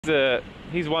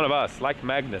He's one of us, like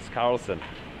Magnus Carlsen.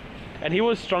 And he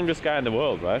was strongest guy in the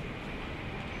world, right?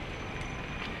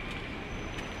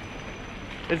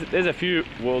 There's a few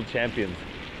world champions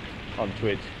on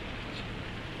Twitch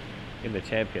in the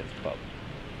Champions Club.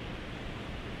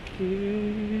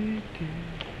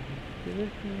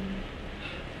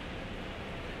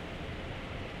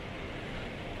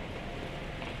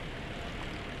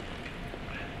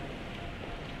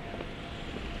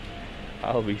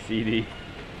 I'll be CD.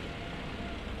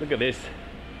 Look at this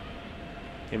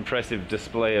impressive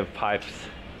display of pipes.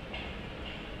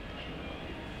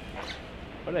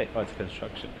 What are they? Oh, it's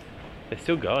construction. They're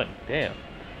still going. Damn.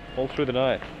 All through the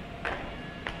night.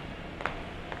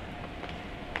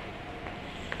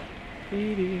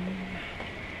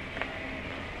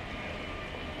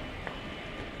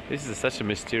 This is such a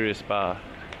mysterious bar.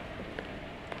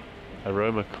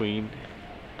 Aroma Queen.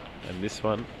 And this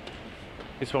one.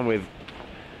 This one with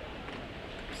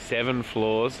 7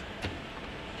 floors.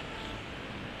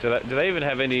 Do they even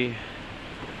have any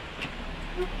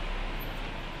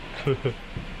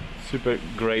super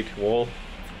great wall?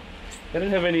 They don't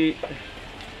have any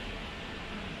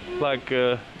like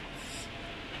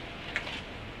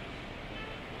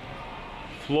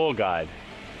floor guide.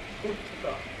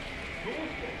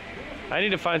 I need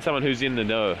to find someone who's in the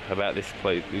know about this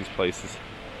place, these places.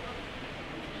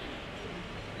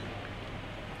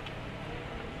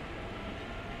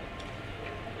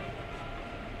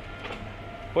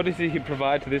 What does he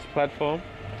provide to this platform?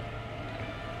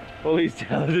 All these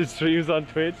talented streams on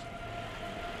Twitch?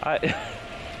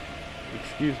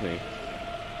 Excuse me.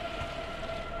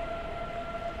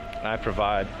 I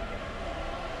provide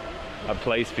a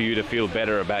place for you to feel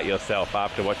better about yourself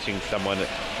after watching someone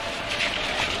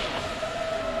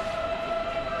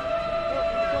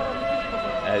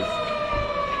as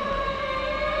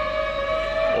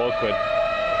awkward.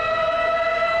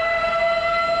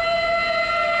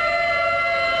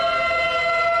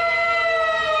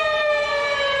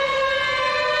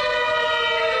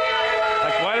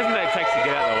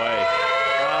 Get out of the way.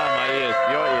 Ah, my ears,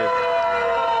 your ears.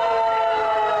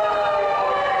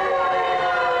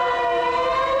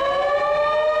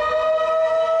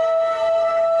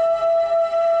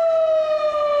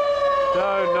 So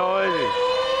noisy.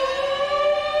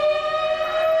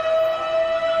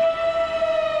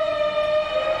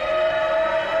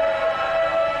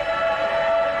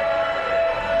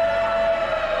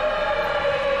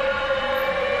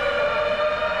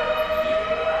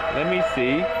 Let me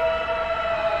see.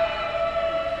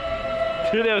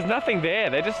 Dude, there was nothing there.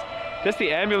 They just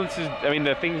the ambulances, I mean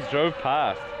the things drove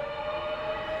past.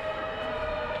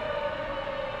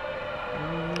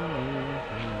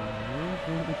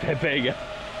 There you go.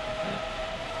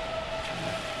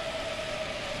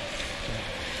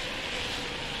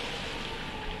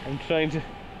 I'm trying to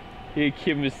hear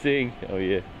Kim sing. Oh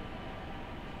yeah.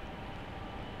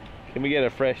 Can we get a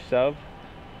fresh sub?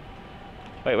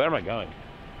 Wait, where am I going?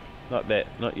 Not that,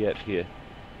 not yet here.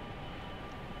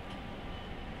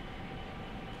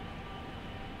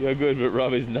 You're good, but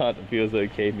Rob is not. It feels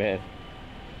okay, man.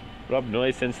 Rob,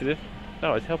 noise sensitive?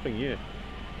 No, it's helping you.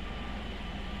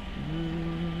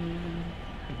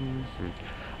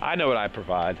 I know what I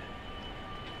provide.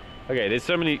 Okay, there's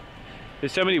so many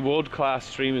world-class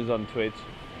streamers on Twitch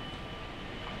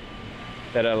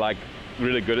that are like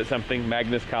really good at something.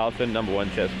 Magnus Carlsen,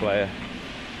 #1 chess player.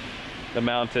 The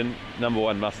Mountain,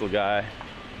 #1 muscle guy.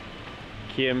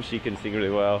 Kim, she can sing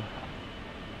really well.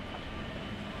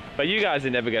 But you guys are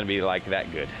never going to be like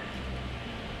that good.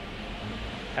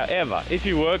 However, if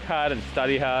you work hard and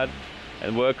study hard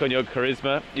and work on your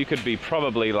charisma, you could be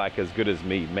probably like as good as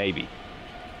me, maybe.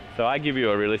 So I give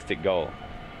you a realistic goal.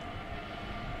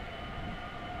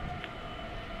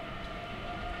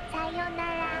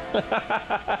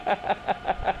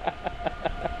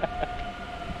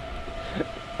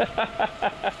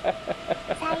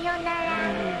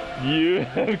 You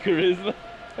have charisma.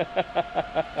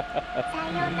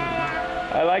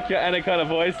 I like your Anaconda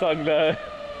voice song though.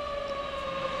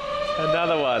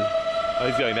 Another one. Oh,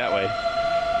 he's going that way.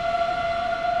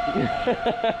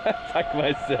 Fuck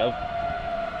myself.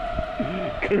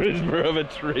 Charisma of a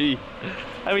tree.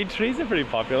 I mean, trees are pretty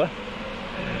popular.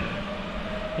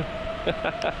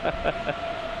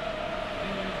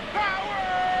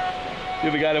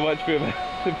 You're the guy to watch to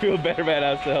feel better about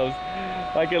ourselves.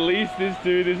 Like, at least this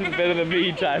dude isn't better than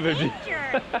me type of dude.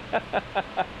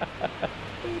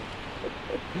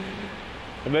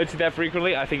 Emerging that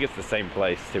frequently? I think it's the same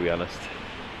place, to be honest.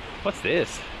 What's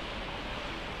this?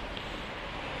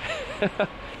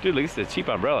 Dude, look, this is a cheap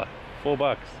umbrella.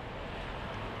 $4.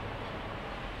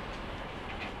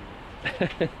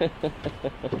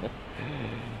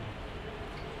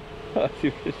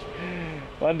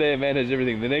 One day a man has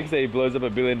everything, the next day he blows up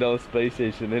 $1 billion space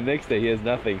station, the next day he has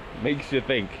nothing. Makes you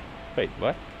think. Wait,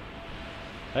 what?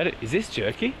 Is this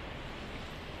jerky?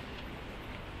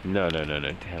 No.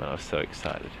 Damn, I was so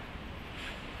excited.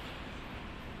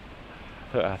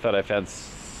 I thought I found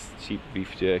cheap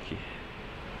beef jerky.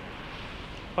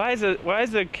 Why is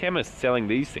a chemist selling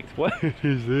these things? What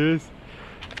is this?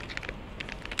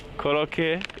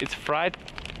 Koroke. It's fried.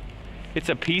 It's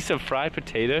a piece of fried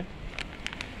potato.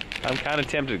 I'm kind of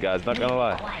tempted, guys, not gonna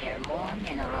lie. More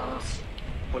minerals.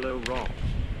 Hello, Rob.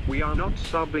 We are not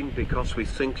subbing because we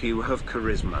think you have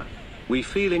charisma. We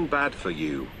feeling bad for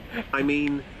you. I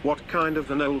mean, what kind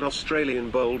of an old Australian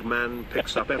bold man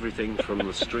picks up everything from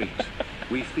the street?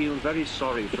 We feel very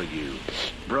sorry for you.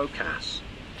 Broke ass.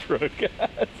 Broke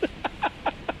ass.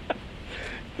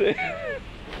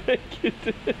 Thank you,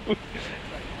 dude.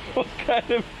 What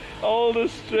kind of old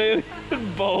Australian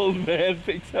bold man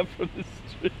picks up from the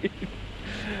street?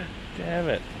 Damn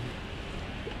it.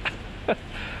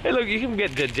 Hey, look, you can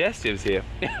get digestives here.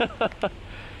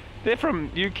 They're from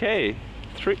UK.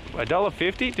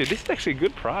 $1.50? Dude, this is actually a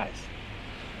good price.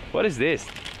 What is this?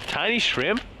 Tiny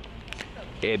shrimp?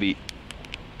 Ebby.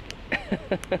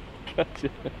 Gotcha.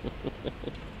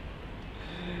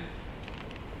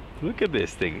 Look at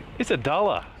this thing. It's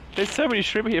 $1. There's so many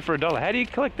shrimp here for $1. How do you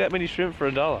collect that many shrimp for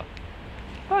 $1?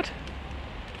 What?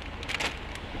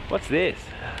 What's this?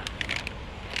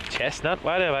 Chestnut?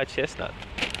 Why do I buy chestnut?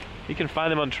 You can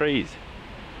find them on trees.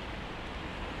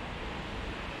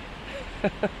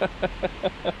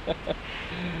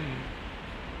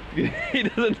 He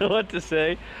doesn't know what to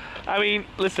say. I mean,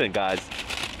 listen, guys.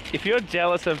 If you're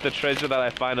jealous of the treasure that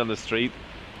I find on the street,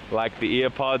 like the ear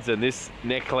pods and this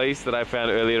necklace that I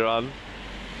found earlier on,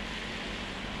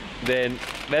 then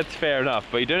that's fair enough.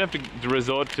 But you don't have to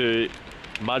resort to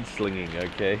mudslinging,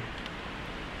 okay?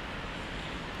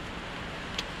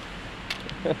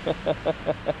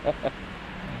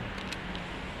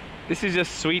 This is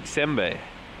just sweet senbei.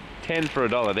 10 for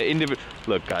 $1. They're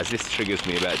look, guys, this triggers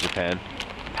me about Japan.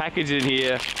 Packaged in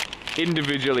here,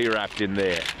 individually wrapped in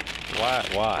there.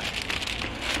 Why?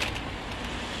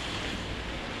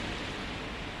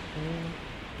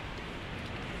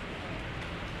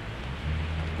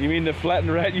 You mean the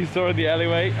flattened rat you saw in the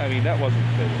alleyway? I mean, that wasn't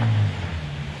fair.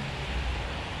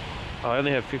 I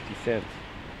only have 50 cents.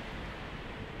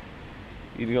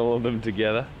 Eating all of them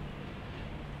together.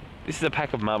 This is a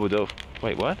pack of marble dough.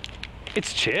 Wait, what?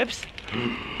 It's chips?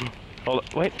 Hold on,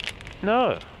 wait.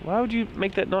 No. Why would you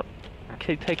make that not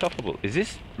take offable? Is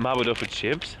this marble dough for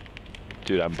chips?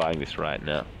 Dude, I'm buying this right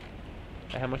now.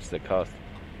 How much does that cost?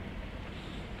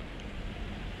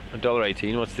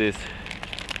 $1.18. What's this?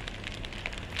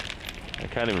 I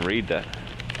can't even read that.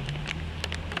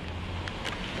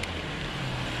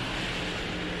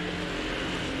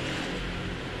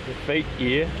 The fake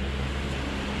ear.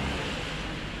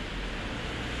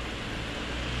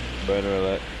 Burner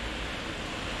alert.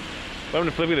 Welcome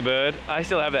to Flipping the Bird. I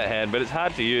still have that hand, but it's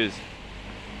hard to use.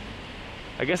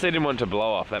 I guess they didn't want it to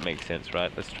blow off. That makes sense,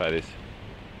 right? Let's try this.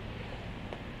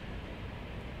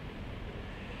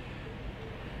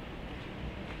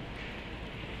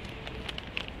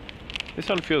 This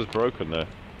one feels broken though.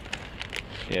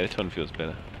 Yeah, this one feels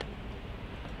better.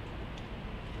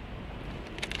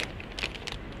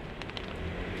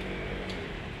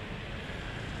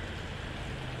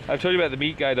 I've told you about the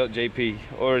meatguy.jp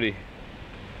already.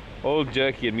 All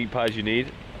jerky and meat pies you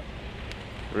need.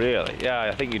 Really? Yeah,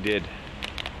 I think you did.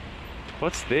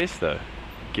 What's this though?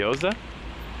 Gyoza?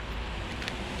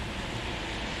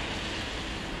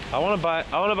 I want to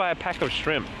buy a pack of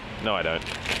shrimp. No, I don't.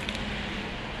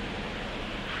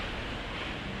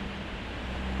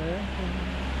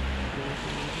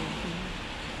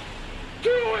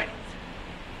 Do it!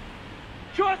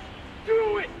 Just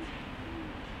do it!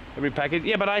 Every package,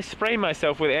 yeah, but I spray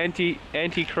myself with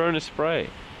anti-corona spray.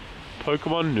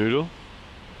 Pokemon noodle.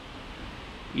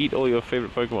 Eat all your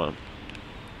favorite Pokemon.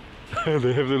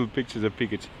 They have little pictures of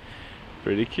Pikachu.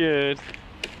 Pretty cute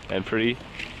and pretty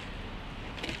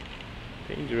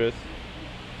dangerous.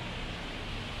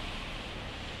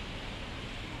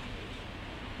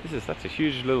 This is such a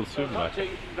huge little supermarket.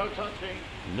 No touching.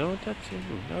 No touching.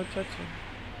 No touching.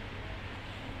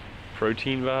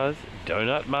 Protein bars.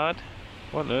 Donut Mart.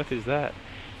 What on earth is that?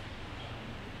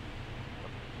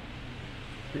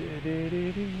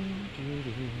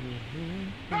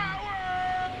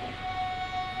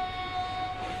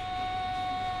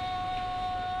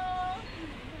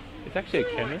 It's actually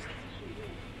a chemist.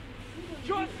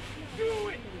 Just do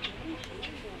it!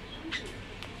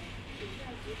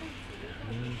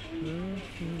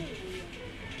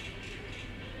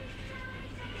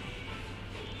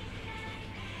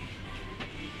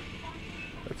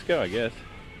 go, I guess.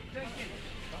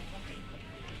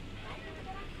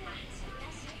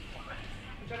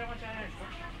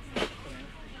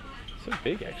 So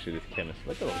big, actually, this chemist.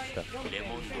 Look at all this stuff.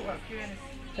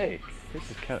 Hey,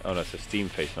 this is kind of... Oh, no, it's a steam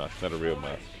face mask, not a real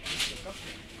mask.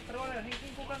 I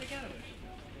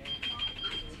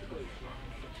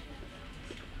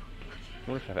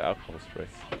wonder if I have alcohol spray.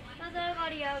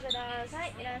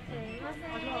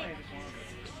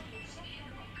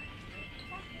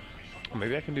 Oh,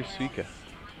 maybe I can do Suica.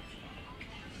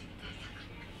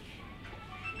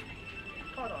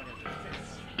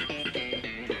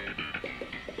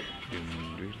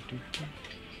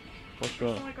 What's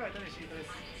wrong?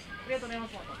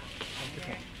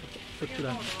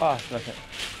 Ah, nothing.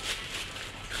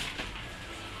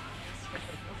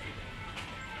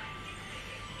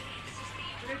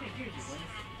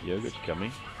 Yogurt's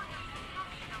coming.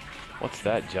 What's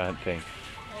that giant thing?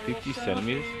 50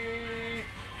 centimeters?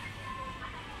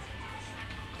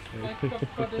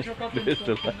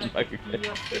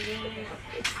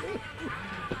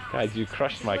 Guys, you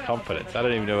crushed my confidence. I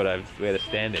don't even know where to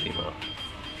stand anymore.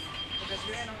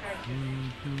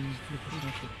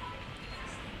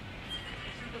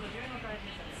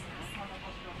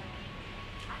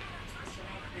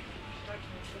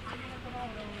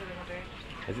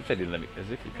 As if you didn't let me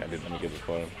go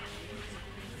before him.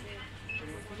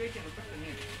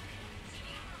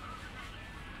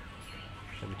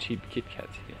 Some cheap Kit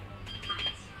Kats here.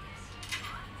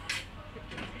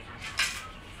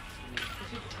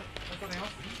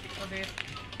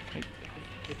 Hey.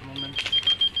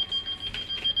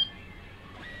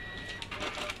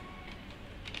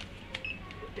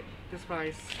 This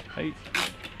price. Hey.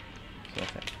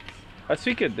 Ah,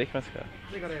 Suica できますか？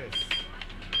追加です。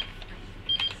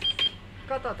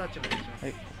カートアタッチお願いします。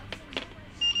はい。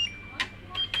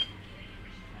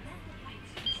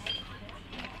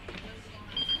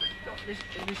レシ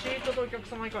ートとお客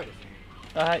様以外ですね。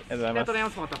あ、はい、ありがとうございます。ありがとうございま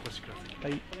す。またお越しくださ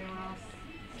い。はい。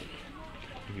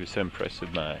He was so impressed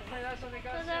with my はい、よろしくお願い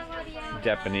します。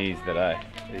 Japanese that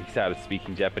he started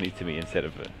speaking Japanese to me instead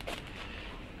of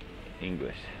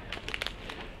English.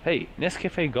 Hey,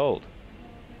 Nescafe Gold.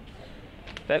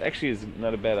 That actually is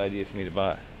not a bad idea for me to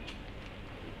buy.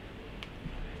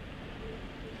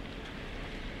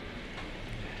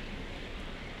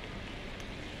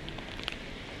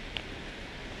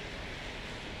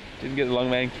 Didn't get the long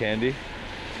man candy.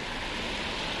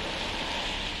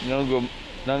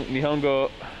 Nihongo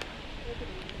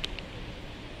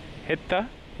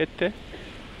Hette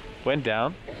went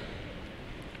down.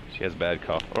 She has a bad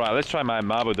cough. Alright, let's try my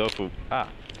mabu tofu.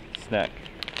 Snack.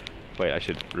 Wait, I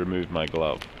should remove my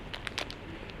glove.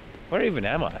 Where even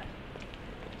am I?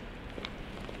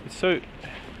 It's so...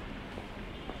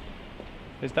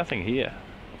 There's nothing here.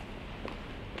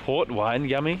 Port wine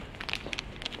yummy.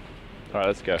 Alright,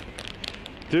 let's go.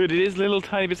 Dude, it is little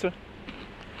tiny bits of...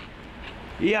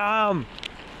 Yum!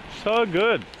 So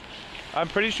good. I'm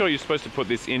pretty sure you're supposed to put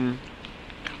this in...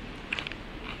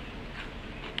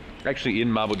 Actually, in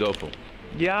mabu tofu.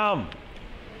 Yum!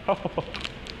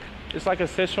 It's like a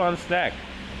Szechuan snack.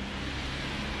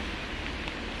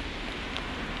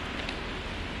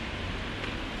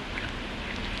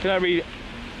 Can I read?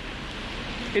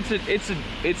 It's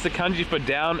the kanji for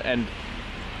down and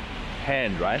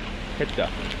hand, right? Hetta.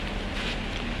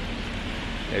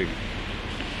 There we go.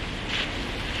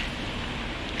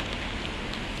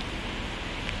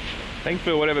 Thanks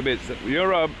for whatever bits.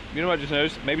 You're you know what I just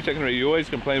noticed? Maybe technically you always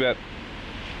complain about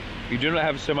you do not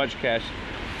have so much cash.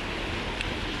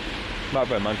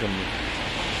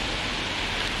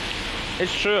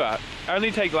 It's true. I only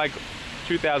take like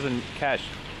 2,000 cash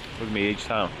with me each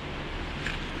time.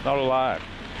 Not a lie.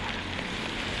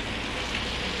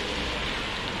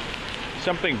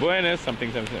 Something bueno,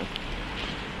 something.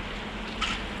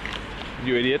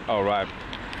 You idiot. All right.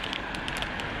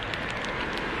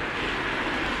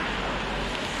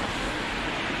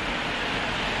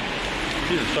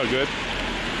 These are so good.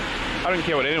 I don't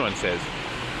care what anyone says.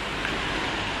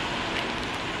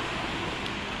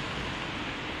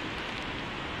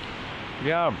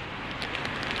 Yum.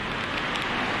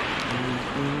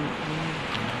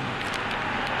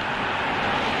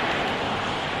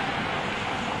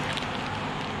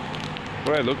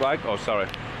 What do I look like? Oh, sorry.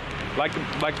 Like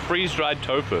freeze-dried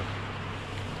tofu.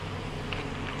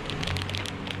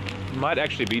 Might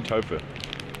actually be tofu.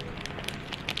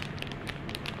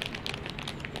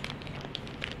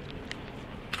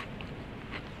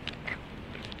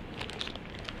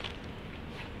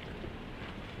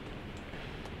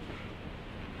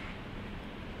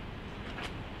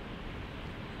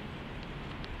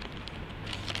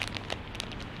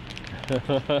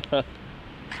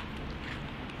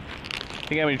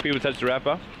 Think how many people touch the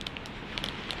wrapper?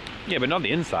 Yeah, but not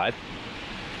the inside.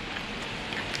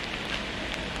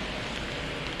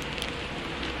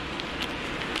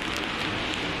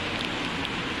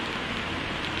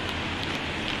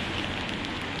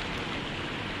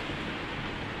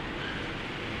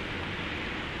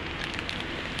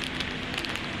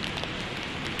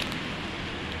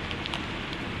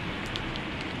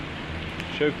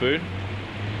 Show food.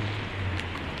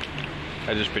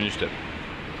 I just finished it.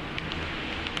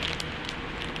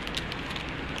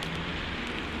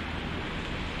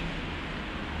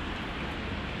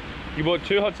 You bought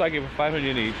 2 hot sake for 500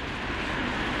 yen each.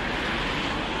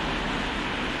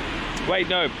 Wait,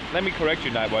 no, let me correct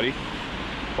you, Nightbody.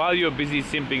 While you were busy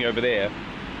simping over there,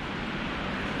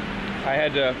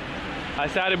 I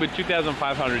started with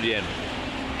 2,500 yen.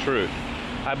 True.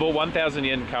 I bought 1,000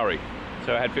 yen curry,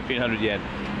 so I had 1,500 yen.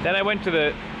 Then I went to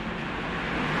the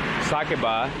sake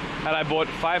bar and I bought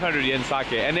 500 yen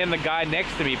sake, and then the guy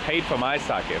next to me paid for my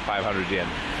sake 500 yen.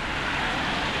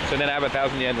 So then I have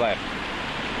 1,000 yen left.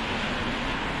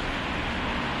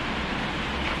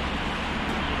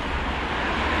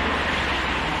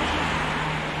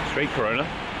 Straight Corona? I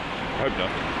hope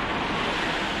not.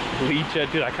 Leecher,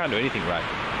 dude, I can't do anything right.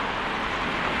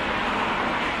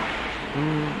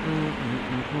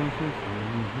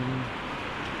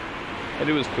 But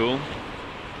it was cool.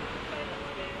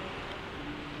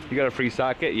 You got a free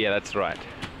sake? Yeah, that's right.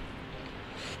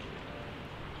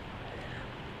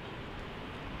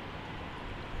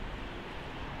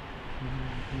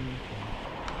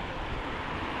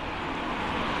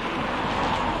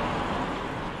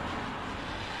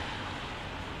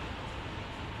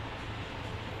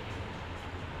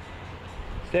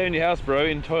 Stay in your house, bro,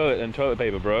 in toilet and toilet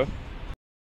paper, bro.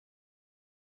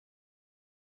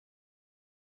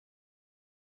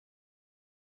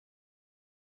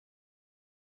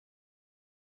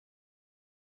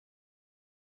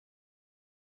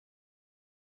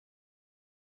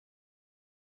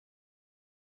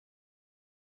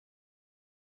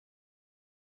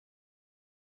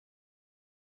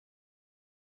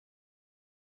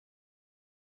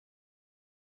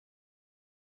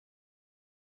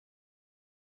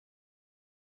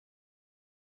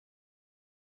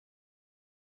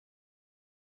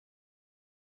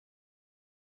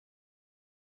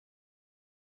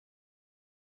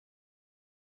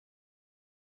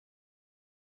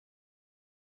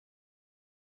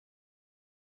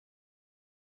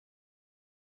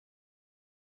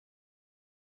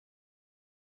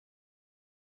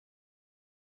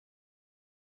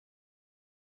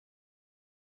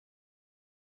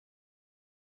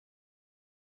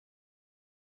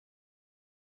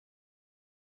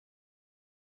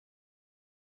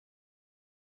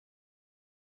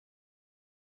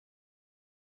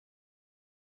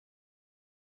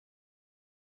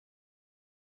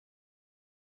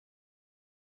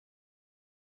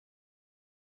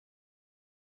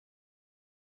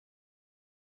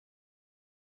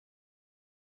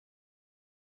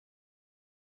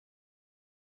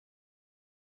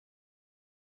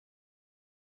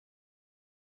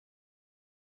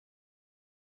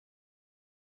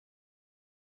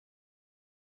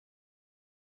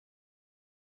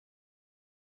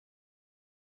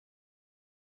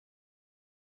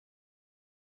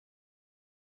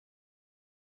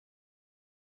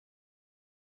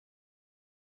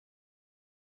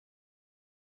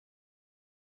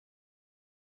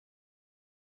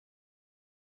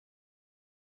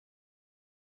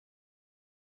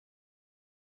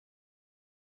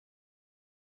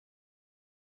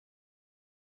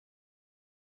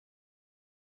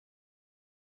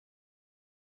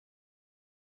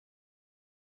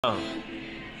何？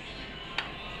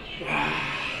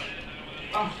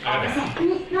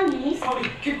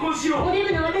結婚しよう。おデ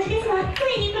ブの私ですが、つ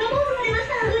いにプロポーズされまし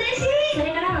た。嬉しい。そ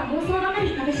れからは妄想ばか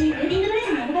り。私、ウェディングドレス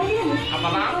に憧れてるんです。結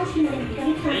婚式までに2ヶ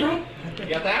月半前。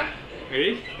やった？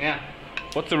 Ready? Yeah.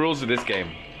 What's the rules of this game?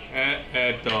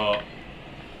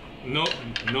 No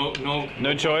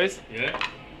choice? Yeah.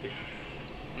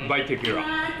 Buy tequila.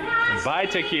 Buy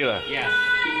tequila. Yes.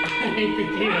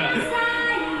 Tequila.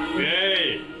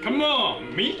 Hey, come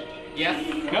on, me? Yes.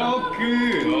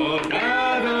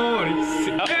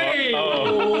 Hey.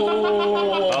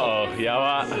 Uh-oh, や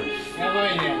ば。やば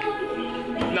いね。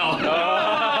No.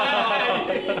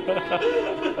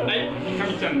 はい、か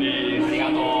みちゃんです。ありが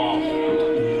とう。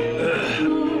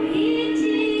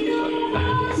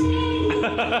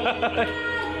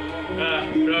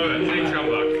Robert, thanks, come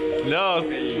back. No,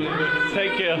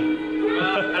 thank you. I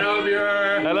love you.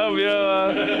 I love you.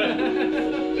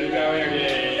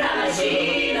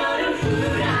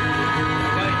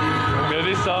 You know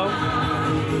this song?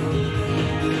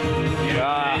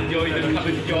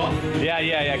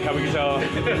 Yeah, coming so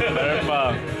very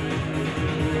far.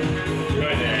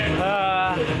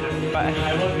 But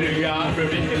I want to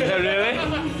really?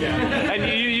 Yeah. And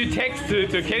you text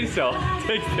to cancel.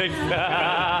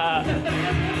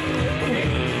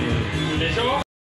 Text.